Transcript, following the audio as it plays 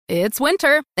It's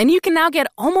winter, and you can now get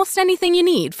almost anything you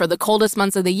need for the coldest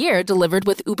months of the year delivered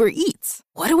with Uber Eats.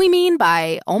 What do we mean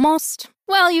by almost?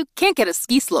 Well, you can't get a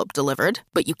ski slope delivered,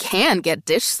 but you can get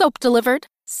dish soap delivered.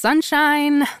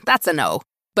 Sunshine, that's a no.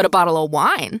 But a bottle of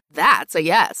wine, that's a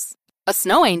yes. A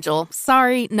snow angel,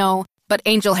 sorry, no. But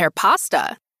angel hair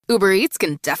pasta, Uber Eats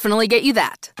can definitely get you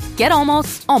that. Get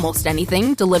almost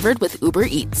anything delivered with Uber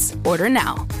Eats. Order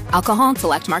now. Alcohol and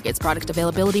select markets. Product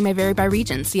availability may vary by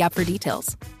region. See app for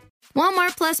details.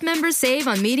 Walmart Plus members save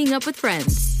on meeting up with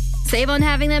friends. Save on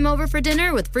having them over for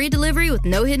dinner with free delivery with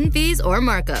no hidden fees or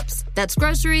markups. That's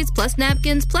groceries, plus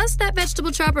napkins, plus that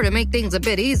vegetable chopper to make things a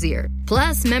bit easier.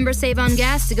 Plus, members save on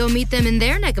gas to go meet them in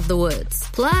their neck of the woods.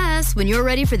 Plus, when you're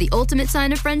ready for the ultimate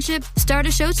sign of friendship, start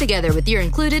a show together with your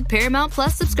included Paramount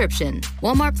Plus subscription.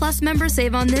 Walmart Plus members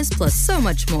save on this plus so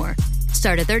much more.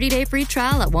 Start a 30-day free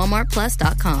trial at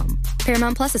walmartplus.com.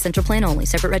 Paramount Plus Essential Plan only.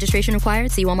 Separate registration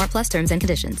required. See Walmart Plus terms and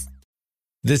conditions.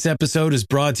 This episode is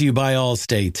brought to you by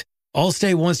Allstate.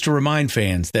 Allstate wants to remind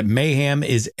fans that mayhem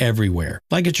is everywhere,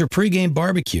 like at your pregame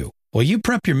barbecue. While you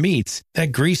prep your meats,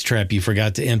 that grease trap you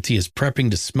forgot to empty is prepping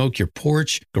to smoke your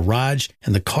porch, garage,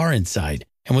 and the car inside.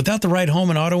 And without the right home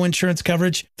and auto insurance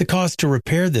coverage, the cost to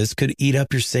repair this could eat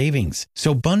up your savings.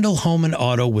 So bundle home and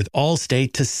auto with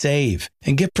Allstate to save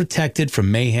and get protected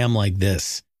from mayhem like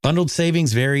this. Bundled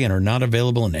savings vary and are not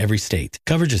available in every state.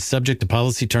 Coverage is subject to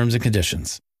policy terms and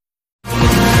conditions.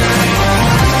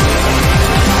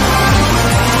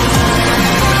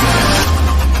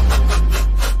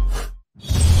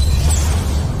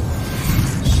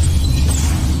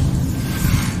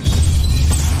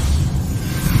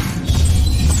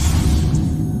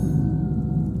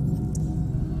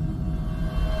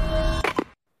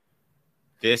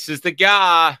 This is the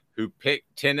guy who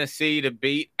picked Tennessee to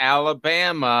beat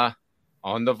Alabama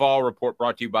on the Vol Report,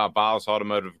 brought to you by Viles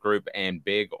Automotive Group and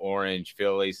Big Orange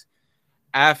Phillies.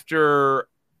 After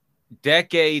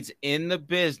decades in the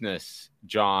business,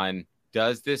 John,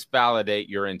 does this validate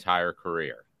your entire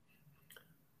career?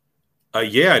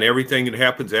 Yeah, and everything that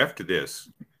happens after this.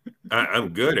 I'm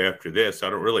good after this. I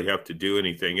don't really have to do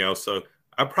anything else. So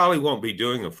I probably won't be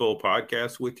doing a full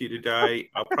podcast with you today.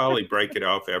 I'll probably break it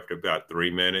off after about 3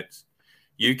 minutes.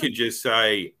 You could just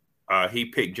say he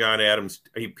picked John Adams.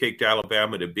 He picked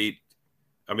Tennessee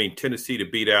to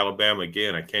beat Alabama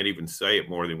again. I can't even say it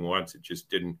more than once. It just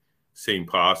didn't seem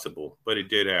possible, but it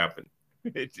did happen.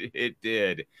 It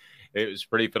did. It was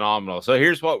pretty phenomenal. So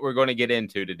here's what we're going to get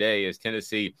into today. Is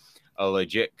Tennessee a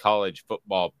legit college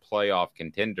football playoff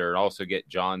contender? And also get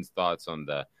John's thoughts on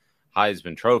the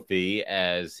Heisman Trophy,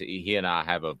 as he and I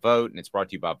have a vote, and it's brought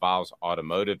to you by Viles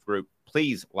Automotive Group.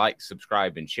 Please like,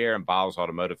 subscribe, and share. And Viles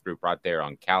Automotive Group right there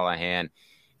on Callahan.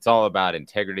 It's all about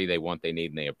integrity. They want, they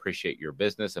need, and they appreciate your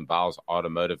business. And Viles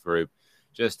Automotive Group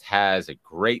just has a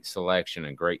great selection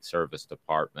and great service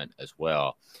department as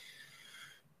well.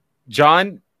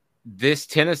 John, this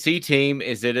Tennessee team,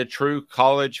 is it a true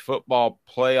college football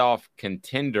playoff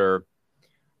contender?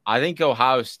 I think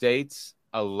Ohio State's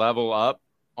a level up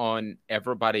on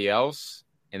everybody else,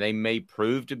 and they may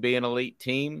prove to be an elite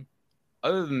team.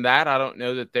 Other than that, I don't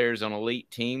know that there's an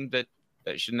elite team that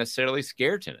should necessarily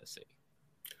scare Tennessee.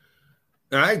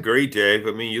 I agree, Dave.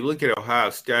 I mean, you look at Ohio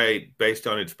State based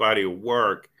on its body of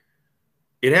work,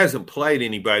 it hasn't played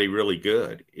anybody really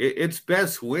good. Its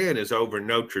best win is over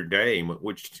Notre Dame,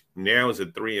 which now is a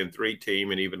 3-3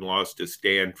 team and even lost to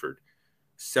Stanford.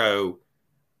 So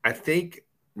I think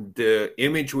the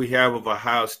image we have of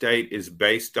Ohio State is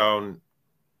based on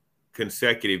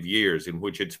consecutive years in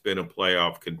which it's been a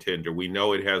playoff contender. We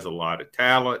know it has a lot of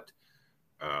talent.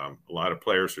 A lot of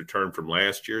players returned from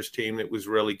last year's team that was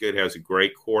really good, has a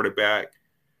great quarterback.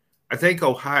 I think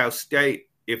Ohio State,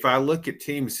 if I look at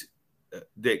teams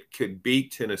that could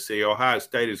beat Tennessee, Ohio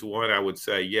State is one I would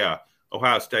say, yeah,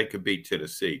 Ohio State could beat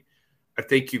Tennessee. I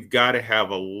think you've got to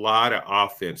have a lot of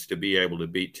offense to be able to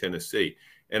beat Tennessee.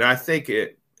 And I think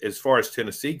as far as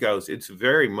Tennessee goes, it's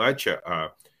very much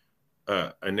a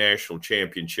national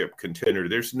championship contender.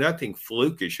 There's nothing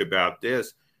flukish about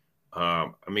this.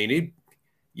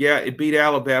 It beat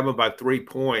Alabama by 3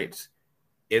 points,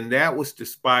 and that was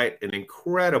despite an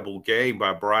incredible game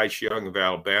by Bryce Young of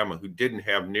Alabama, who didn't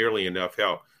have nearly enough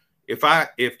help.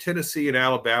 If Tennessee and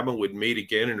Alabama would meet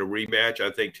again in a rematch,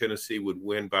 I think Tennessee would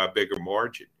win by a bigger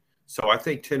margin. So I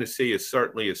think Tennessee has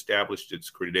certainly established its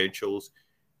credentials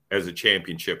as a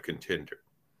championship contender.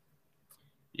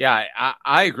 Yeah,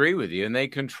 I agree with you. And they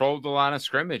controlled the line of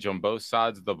scrimmage on both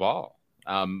sides of the ball.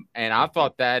 And I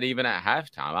thought that even at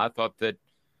halftime, I thought that,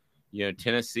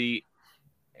 Tennessee,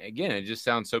 again, it just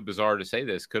sounds so bizarre to say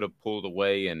this, could have pulled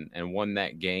away and won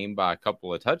that game by a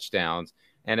couple of touchdowns.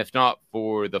 And if not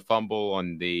for the fumble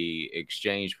on the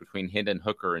exchange between Hendon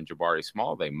Hooker and Jabari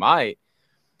Small, they might.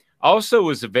 Also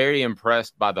was very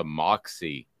impressed by the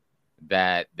moxie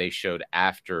that they showed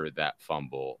after that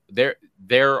fumble. There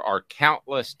are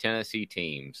countless Tennessee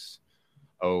teams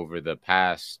over the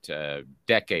past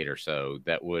decade or so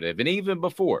that would have, and even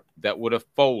before, that would have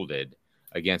folded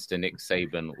against a Nick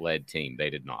Saban-led team.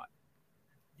 They did not.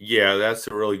 Yeah, that's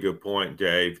a really good point,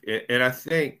 Dave. And I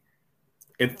think,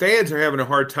 and fans are having a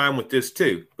hard time with this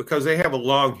too, because they have a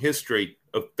long history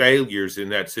of failures in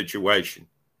that situation.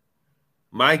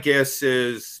 My guess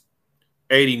is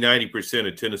 80-90%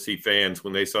 of Tennessee fans,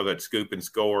 when they saw that scoop and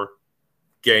score,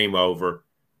 game over,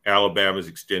 Alabama's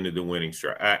extended the winning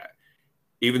streak.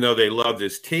 Even though they love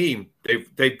this team,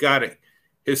 they've got a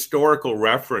historical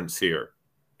reference here.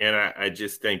 And I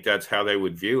just think that's how they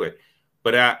would view it.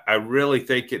 But I really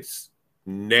think it's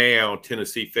now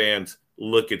Tennessee fans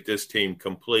look at this team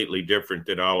completely different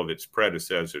than all of its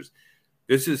predecessors.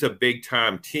 This is a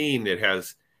big-time team that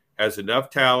has enough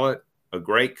talent, a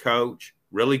great coach,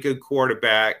 really good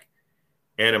quarterback,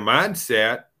 and a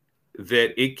mindset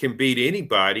that it can beat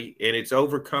anybody, and it's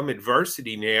overcome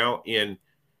adversity now. And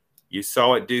you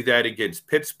saw it do that against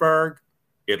Pittsburgh.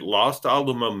 It lost all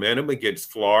the momentum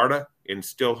against Florida and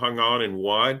still hung on and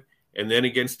won. And then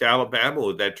against Alabama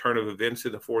with that turn of events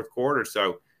in the fourth quarter.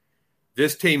 So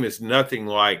this team is nothing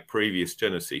like previous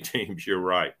Tennessee teams. You're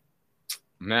right.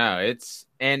 No,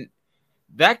 and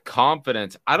that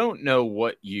confidence, I don't know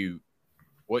what you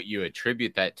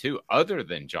attribute that to other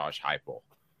than Josh Heupel.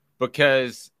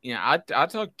 Because, I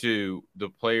talked to the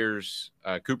players,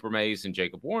 Cooper Mays and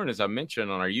Jacob Warren, as I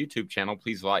mentioned on our YouTube channel.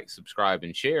 Please like, subscribe,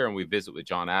 and share. And we visit with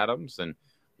John Adams and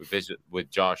we visit with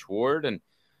Josh Ward. And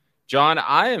John,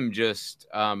 I am just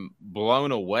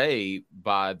blown away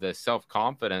by the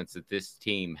self-confidence that this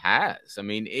team has. I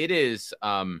mean, it is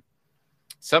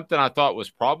something I thought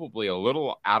was probably a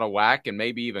little out of whack and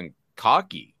maybe even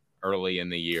cocky early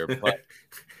in the year. But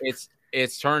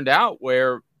it's turned out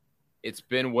where it's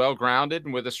been well-grounded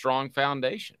and with a strong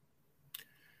foundation.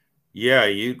 Yeah,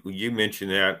 you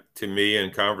mentioned that to me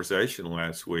in conversation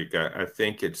last week. I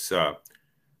think it's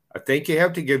I think you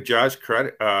have to give Josh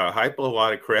Heupel a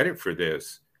lot of credit for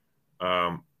this.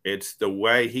 It's the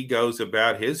way he goes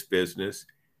about his business.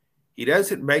 He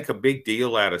doesn't make a big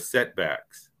deal out of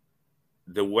setbacks.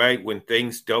 The way when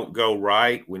things don't go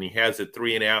right, when he has a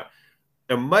 3-and-out,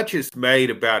 and much is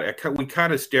made about it. We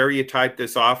kind of stereotype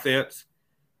this offense,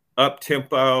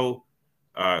 up-tempo,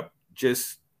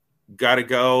 just got to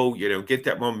go, get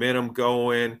that momentum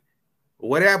going.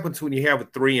 What happens when you have a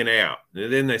 3-and-out?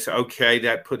 And then they say, okay,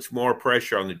 that puts more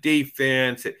pressure on the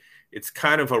defense. It's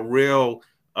kind of a real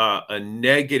a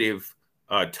negative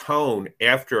tone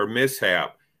after a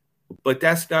mishap. But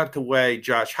that's not the way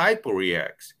Josh Heupel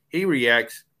reacts. He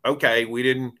reacts, okay,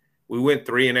 we went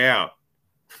 3-and-out.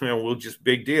 We'll just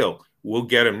big deal. We'll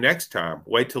get them next time.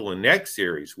 Wait till the next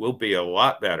series. We'll be a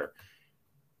lot better.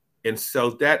 And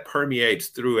so that permeates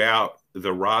throughout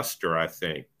the roster, I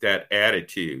think, that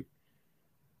attitude.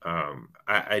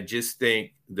 I just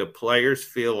think the players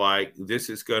feel like this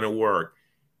is going to work.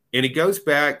 And it goes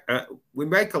back, we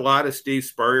make a lot of Steve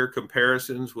Spurrier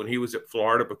comparisons when he was at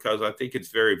Florida because I think it's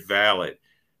very valid,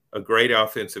 a great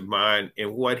offensive mind.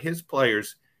 And what his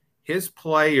players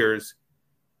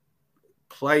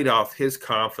played off his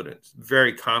confidence.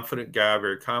 Very confident guy,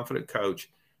 very confident coach.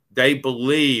 They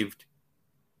believed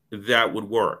that would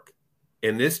work.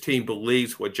 And this team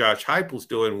believes what Josh Heupel's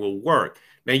doing will work.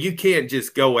 Now, you can't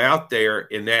just go out there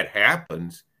and that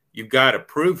happens. You've got to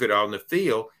prove it on the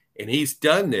field, and he's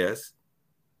done this.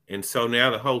 And so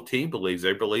now the whole team believes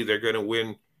they're going to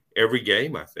win every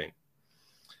game, I think.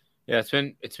 Yeah,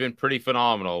 it's been pretty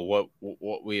phenomenal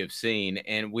what we have seen.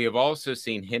 And we have also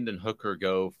seen Hendon Hooker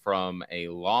go from a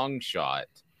long shot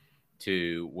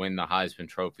to win the Heisman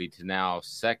Trophy to now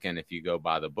second if you go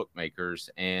by the bookmakers,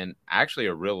 and actually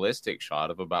a realistic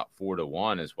shot of about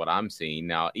 4-1 is what I'm seeing.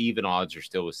 Now, even odds are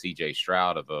still with C.J.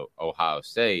 Stroud of Ohio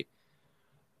State.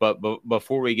 But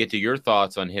before we get to your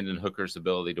thoughts on Hendon Hooker's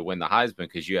ability to win the Heisman,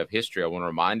 because you have history, I want to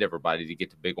remind everybody to get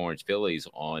to Big Orange Phillies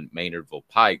on Maynardville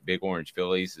Pike. Big Orange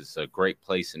Phillies is a great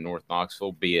place in North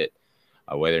Knoxville, be it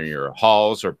whether you're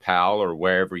Halls or Powell or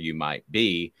wherever you might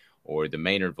be, or the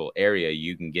Maynardville area,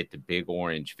 you can get to Big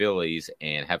Orange Phillies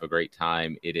and have a great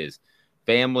time. It is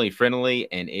family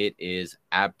friendly and it is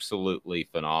absolutely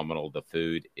phenomenal. The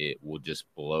food, it will just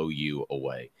blow you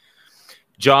away.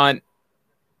 John,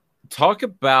 talk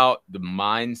about the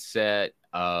mindset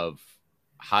of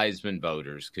Heisman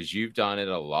voters, because you've done it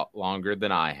a lot longer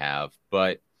than I have,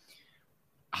 but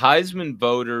Heisman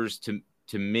voters, to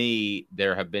to me,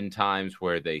 there have been times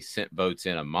where they sent votes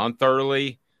in a month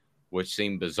early, which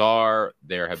seemed bizarre.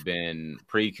 There have been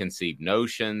preconceived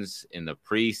notions in the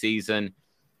preseason.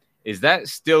 Is that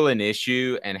still an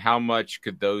issue? And how much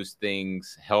could those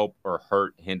things help or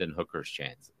hurt Hendon Hooker's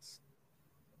chances?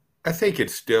 I think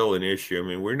it's still an issue. I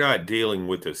mean, we're not dealing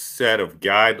with a set of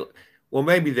guidelines. Well,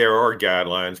 maybe there are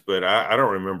guidelines, but I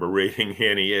don't remember reading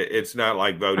any. It's not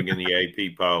like voting in the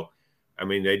AP poll. I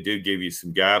mean, they do give you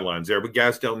some guidelines there, but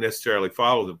guys don't necessarily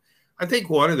follow them. I think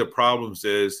one of the problems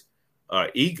is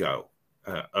ego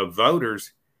of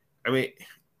voters. I mean,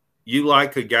 you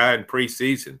like a guy in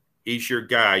preseason. He's your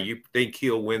guy. You think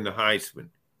he'll win the Heisman.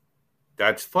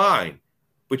 That's fine,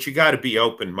 but you got to be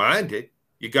open-minded.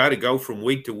 You got to go from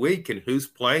week to week and who's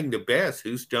playing the best,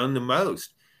 who's done the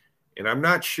most. And I'm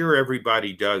not sure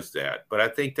everybody does that, but I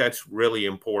think that's really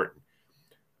important.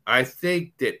 I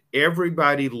think that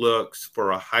everybody looks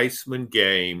for a Heisman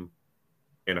game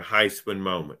and a Heisman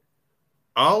moment.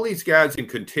 All these guys in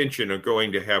contention are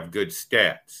going to have good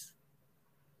stats.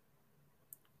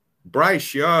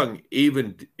 Bryce Young,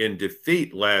 even in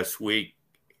defeat last week,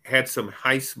 had some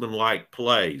Heisman-like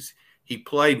plays. He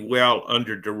played well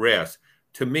under duress.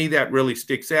 To me, that really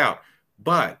sticks out.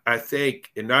 But I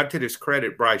think, and not to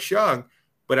discredit Bryce Young,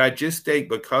 but I just think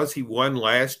because he won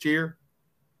last year,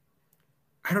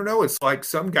 I don't know, it's like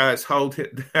some guys hold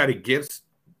that against.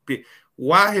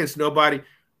 Why has nobody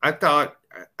 – I thought –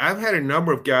 I've had a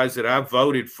number of guys that I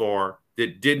voted for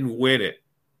that didn't win it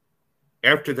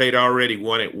after they'd already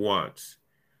won it once.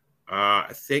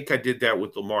 I think I did that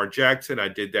with Lamar Jackson. I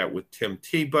did that with Tim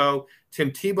Tebow.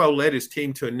 Tim Tebow led his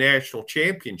team to a national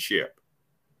championship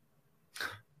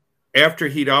after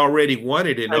he'd already won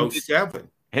it in 2007.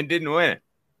 And didn't win it.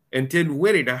 And didn't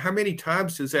win it. Now, how many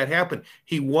times does that happen?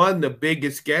 He won the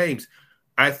biggest games.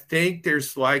 I think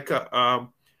there's like a,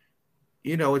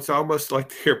 it's almost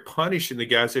like they're punishing the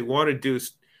guys. They want to do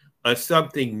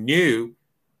something new.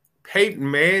 Peyton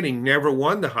Manning never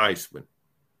won the Heisman,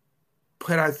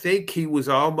 but I think he was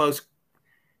almost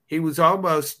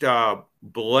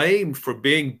blamed for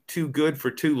being too good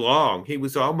for too long. He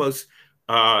was almost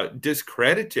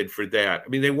discredited for that. I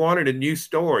mean, they wanted a new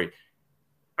story.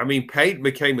 I mean, Peyton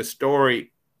became a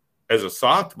story as a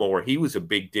sophomore. He was a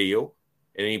big deal.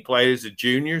 And he played as a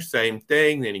junior, same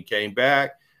thing. Then he came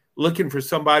back looking for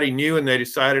somebody new, and they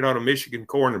decided on a Michigan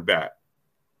cornerback,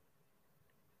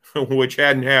 which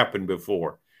hadn't happened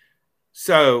before.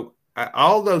 So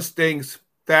all those things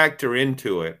factor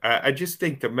into it. I just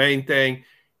think the main thing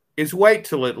is wait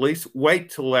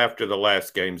till after the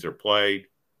last games are played.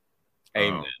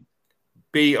 Amen.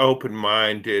 Be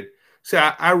open-minded. So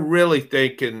I really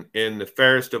think in the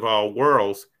fairest of all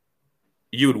worlds,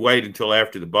 you would wait until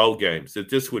after the bowl games, that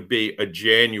this would be a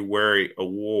January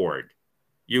award.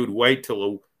 You would wait till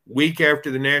a week after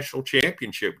the national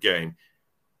championship game.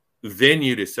 Then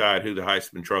you decide who the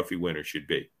Heisman Trophy winner should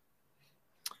be.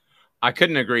 I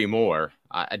couldn't agree more.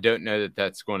 I don't know that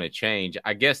that's going to change.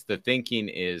 I guess the thinking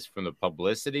is from the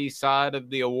publicity side of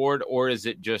the award, or is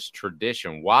it just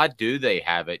tradition? Why do they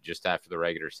have it just after the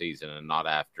regular season and not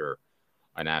after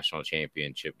a national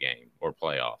championship game or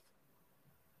playoff?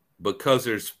 Because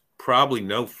there's probably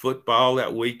no football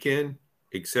that weekend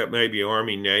except maybe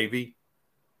Army Navy.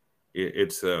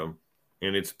 It's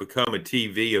become a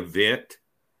TV event.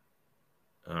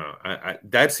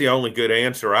 That's the only good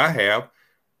answer I have.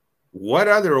 What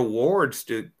other awards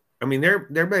there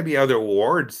may be other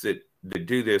awards that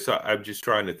do this. I'm just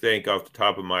trying to think off the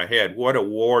top of my head. What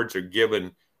awards are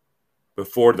given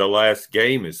before the last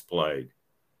game is played?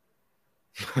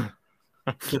 I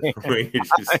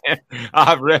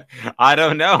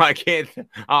don't know. I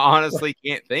honestly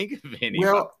can't think of any.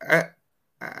 Well,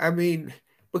 I mean,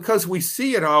 because we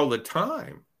see it all the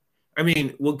time. I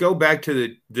mean, we'll go back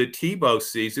to the Tebow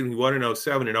season. We won in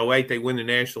 2007 and 2008. They win the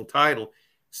national title.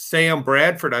 Sam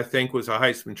Bradford, I think, was a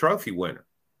Heisman Trophy winner,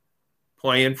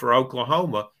 playing for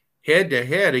Oklahoma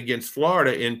head-to-head against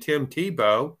Florida in Tim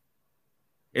Tebow.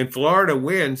 And Florida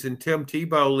wins, and Tim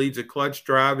Tebow leads a clutch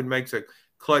drive and makes a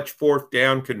clutch fourth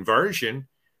down conversion.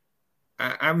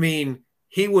 I mean,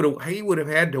 he would have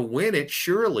had to win it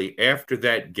surely after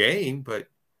that game, but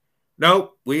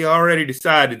nope, we already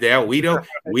decided that. We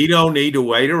don't need to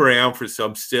wait around for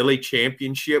some silly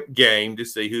championship game to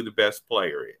see who the best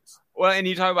player is. Well, and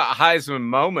you talk about Heisman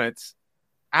moments.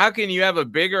 How can you have a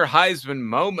bigger Heisman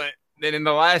moment than in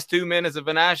the last 2 minutes of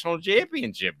a national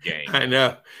championship game? I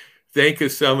know. Think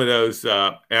of some of those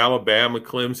Alabama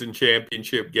Clemson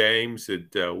championship games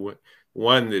that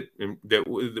one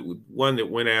that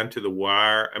went out to the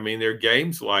wire. I mean, there are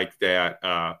games like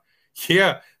that.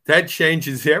 Yeah, that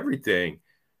changes everything.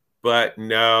 But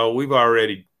no, we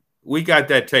got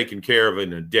that taken care of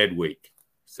in a dead week.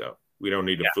 So we don't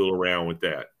need to fool around with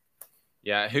that.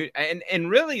 Yeah. And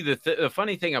really the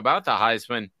funny thing about the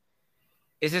Heisman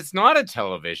is it's not a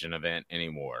television event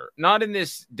anymore. Not in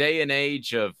this day and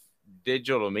age of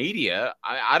digital media.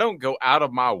 I don't go out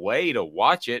of my way to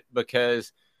watch it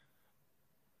because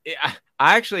I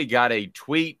actually got a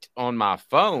tweet on my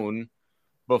phone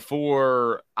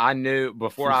before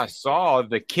I saw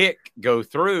the kick go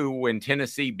through when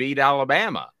Tennessee beat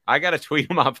Alabama. I got a tweet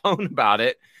on my phone about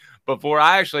it before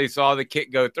I actually saw the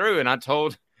kick go through. And I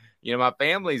told, my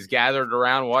family's gathered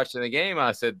around watching the game.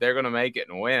 I said, they're going to make it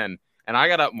and win. And I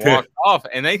got up and walked off,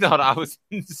 and they thought I was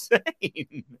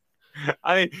insane.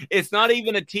 I mean, it's not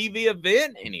even a TV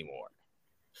event anymore.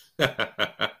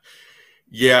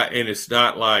 Yeah, and it's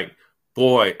not like,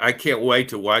 boy, I can't wait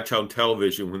to watch on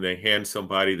television when they hand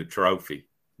somebody the trophy.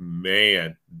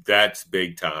 Man, that's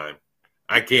big time.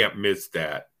 I can't miss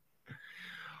that.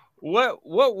 What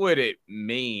would it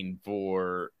mean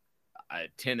for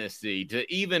Tennessee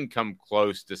to even come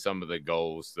close to some of the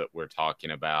goals that we're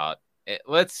talking about?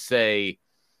 Let's say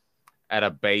at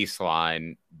a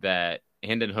baseline that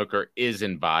Hendon Hooker is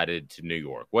invited to New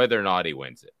York, whether or not he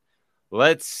wins it.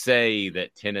 Let's say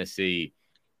that Tennessee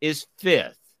is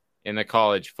 5th in the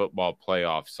college football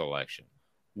playoff selection.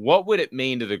 What would it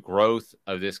mean to the growth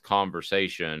of this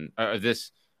conversation, of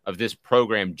this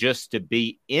program, just to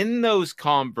be in those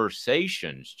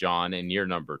conversations, John, in year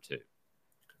number 2?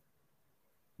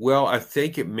 Well, I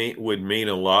think it would mean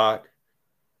a lot,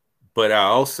 but I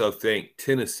also think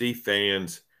Tennessee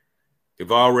fans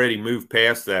have already moved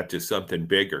past that to something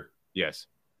bigger. Yes.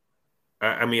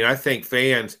 I mean, I think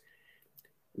fans,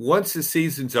 once the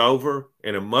season's over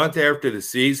and a month after the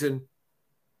season,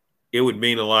 it would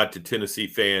mean a lot to Tennessee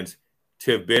fans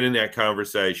to have been in that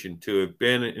conversation, to have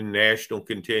been in national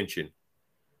contention.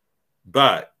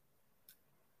 But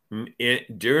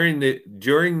during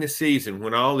the season,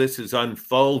 when all this is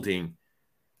unfolding,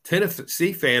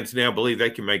 Tennessee fans now believe they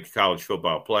can make the college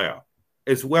football playoff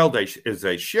as well as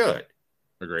they should.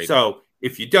 Agreed. So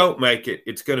if you don't make it,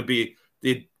 it's going to be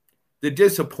the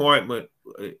disappointment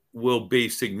will be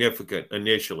significant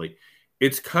initially.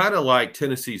 It's kind of like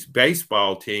Tennessee's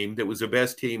baseball team that was the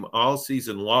best team all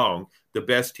season long, the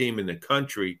best team in the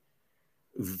country,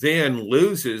 then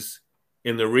loses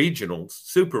in the regionals,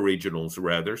 super regionals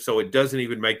rather, so it doesn't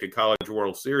even make the College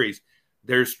World Series.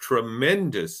 There's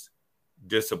tremendous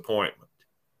disappointment.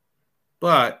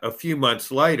 But a few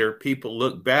months later, people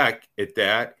look back at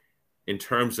that in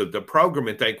terms of the program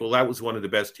and think, well, that was one of the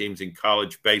best teams in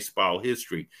college baseball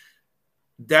history.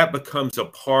 That becomes a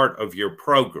part of your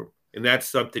program, and that's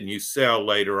something you sell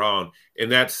later on,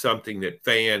 and that's something that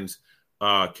fans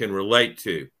can relate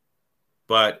to.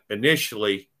 But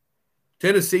initially,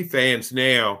 Tennessee fans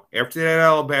now, after that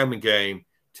Alabama game,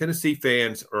 Tennessee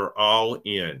fans are all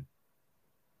in.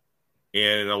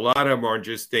 And a lot of them are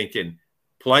just thinking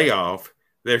playoff.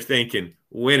 They're thinking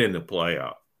winning the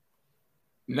playoff.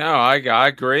 No, I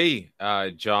agree,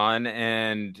 John.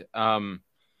 And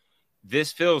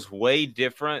this feels way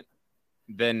different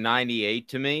than 98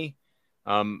 to me.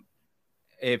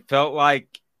 It felt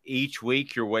like each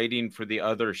week you're waiting for the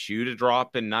other shoe to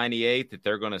drop in 98, that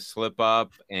they're going to slip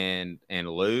up and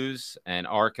lose. And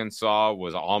Arkansas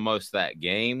was almost that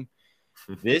game.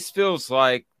 This feels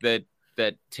like that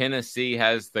Tennessee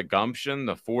has the gumption,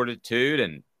 the fortitude,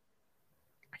 and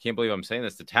I can't believe I'm saying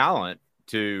this, the talent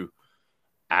to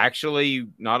actually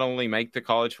not only make the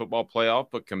college football playoff,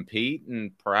 but compete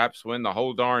and perhaps win the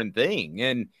whole darn thing.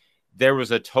 And there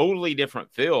was a totally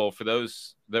different feel for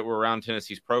those that were around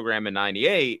Tennessee's program in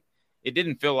 98. It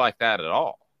didn't feel like that at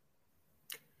all.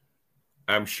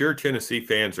 I'm sure Tennessee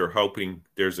fans are hoping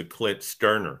there's a Clint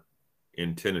Sterner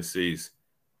in Tennessee's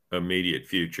immediate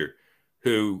future,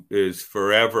 who is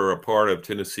forever a part of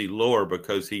Tennessee lore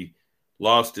because he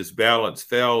lost his balance,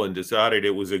 fell, and decided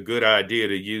it was a good idea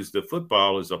to use the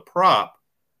football as a prop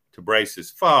to brace his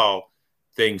fall.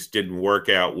 Things didn't work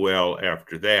out well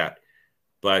after that.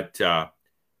 But,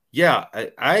 yeah,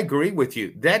 I agree with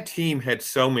you. That team had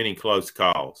so many close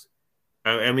calls.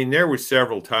 I mean, there were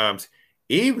several times,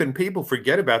 even people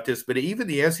forget about this, but even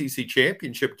the SEC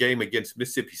championship game against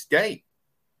Mississippi State,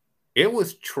 it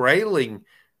was trailing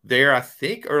there, I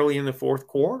think, early in the fourth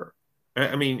quarter.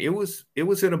 I mean, it was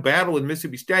in a battle with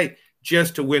Mississippi State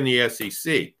just to win the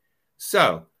SEC.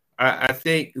 So I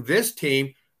think this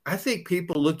team, I think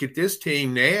people look at this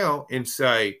team now and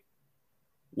say,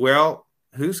 well,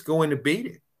 who's going to beat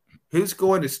it? Who's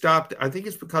going to stop? I think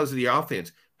it's because of the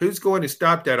offense. Who's going to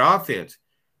stop that offense?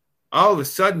 All of a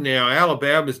sudden now,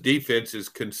 Alabama's defense is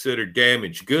considered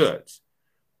damaged goods.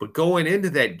 But going into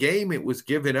that game, it was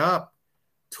giving up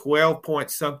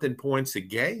 12-point-something points a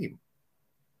game.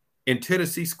 And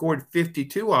Tennessee scored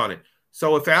 52 on it.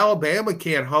 So if Alabama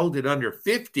can't hold it under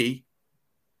 50,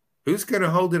 who's going to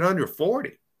hold it under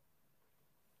 40?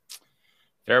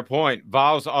 Fair point.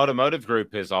 Vols Automotive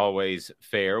Group is always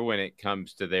fair when it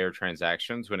comes to their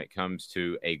transactions, when it comes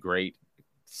to a great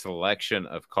selection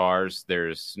of cars.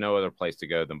 There's no other place to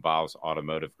go than Vols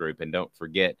Automotive Group. And don't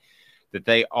forget that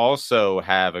they also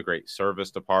have a great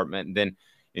service department. And then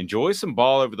enjoy some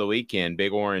ball over the weekend.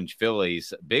 Big Orange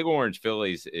Phillies. Big Orange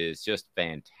Phillies is just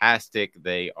fantastic.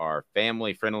 They are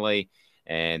family friendly.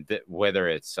 And whether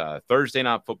it's Thursday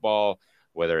night football,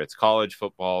 whether it's college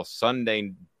football,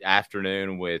 Sunday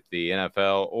afternoon with the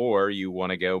NFL, or you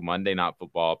want to go Monday night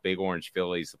football, Big Orange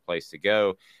Phillies the place to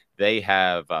go. They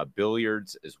have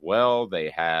billiards as well. They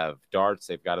have darts.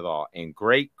 They've got it all. And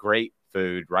great, great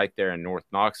food right there in North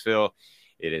Knoxville.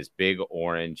 It is Big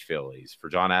Orange Phillies. For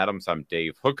John Adams, I'm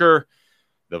Dave Hooker.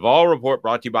 The Vol Report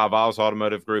brought to you by Vols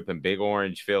Automotive Group and Big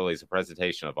Orange Phillies, a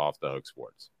presentation of Off the Hook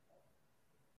Sports.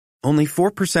 Only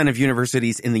 4% of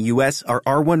universities in the U.S. are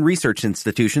R1 research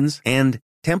institutions, and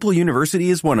Temple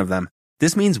University is one of them.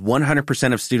 This means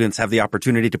 100% of students have the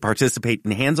opportunity to participate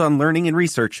in hands-on learning and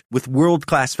research with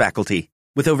world-class faculty.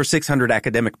 With over 600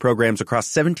 academic programs across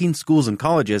 17 schools and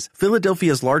colleges,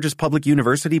 Philadelphia's largest public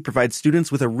university provides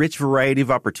students with a rich variety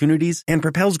of opportunities and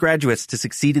propels graduates to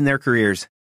succeed in their careers.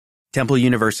 Temple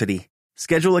University.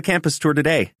 Schedule a campus tour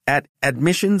today at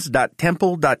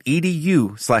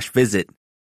admissions.temple.edu/visit.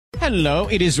 Hello,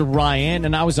 it is Ryan,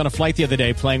 and I was on a flight the other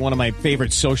day playing one of my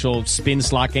favorite social spin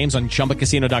slot games on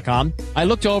ChumbaCasino.com. I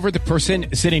looked over at the person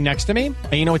sitting next to me,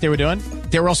 and you know what they were doing?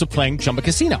 They were also playing Chumba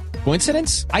Casino.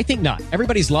 Coincidence? I think not.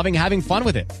 Everybody's loving having fun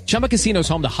with it. Chumba Casino is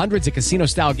home to hundreds of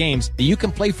casino-style games that you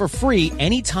can play for free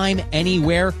anytime,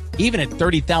 anywhere, even at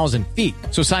 30,000 feet.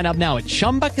 So sign up now at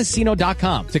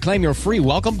ChumbaCasino.com to claim your free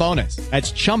welcome bonus.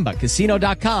 That's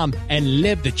ChumbaCasino.com and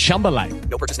live the Chumba life.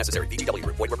 No purchase necessary. VGW.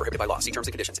 Void where prohibited by law. See terms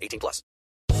and conditions. 18+.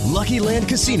 Lucky Land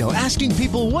Casino, asking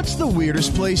people, what's the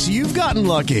weirdest place you've gotten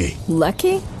lucky?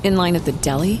 Lucky? In line at the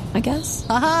deli, I guess?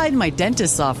 Aha, in my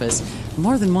dentist's office.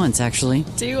 More than once, actually.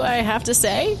 Do I have to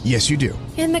say? Yes, you do.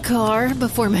 In the car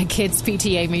before my kids'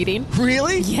 PTA meeting.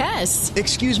 Really? Yes.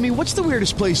 Excuse me, what's the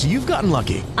weirdest place you've gotten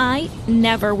lucky? I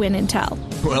never win and tell.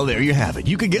 Well, there you have it.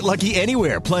 You can get lucky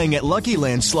anywhere, playing at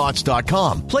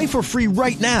LuckyLandSlots.com. Play for free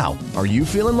right now. Are you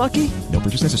feeling lucky? No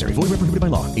purchase necessary. Void where prohibited by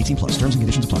law. 18+. Terms and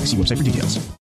conditions apply. See website for details.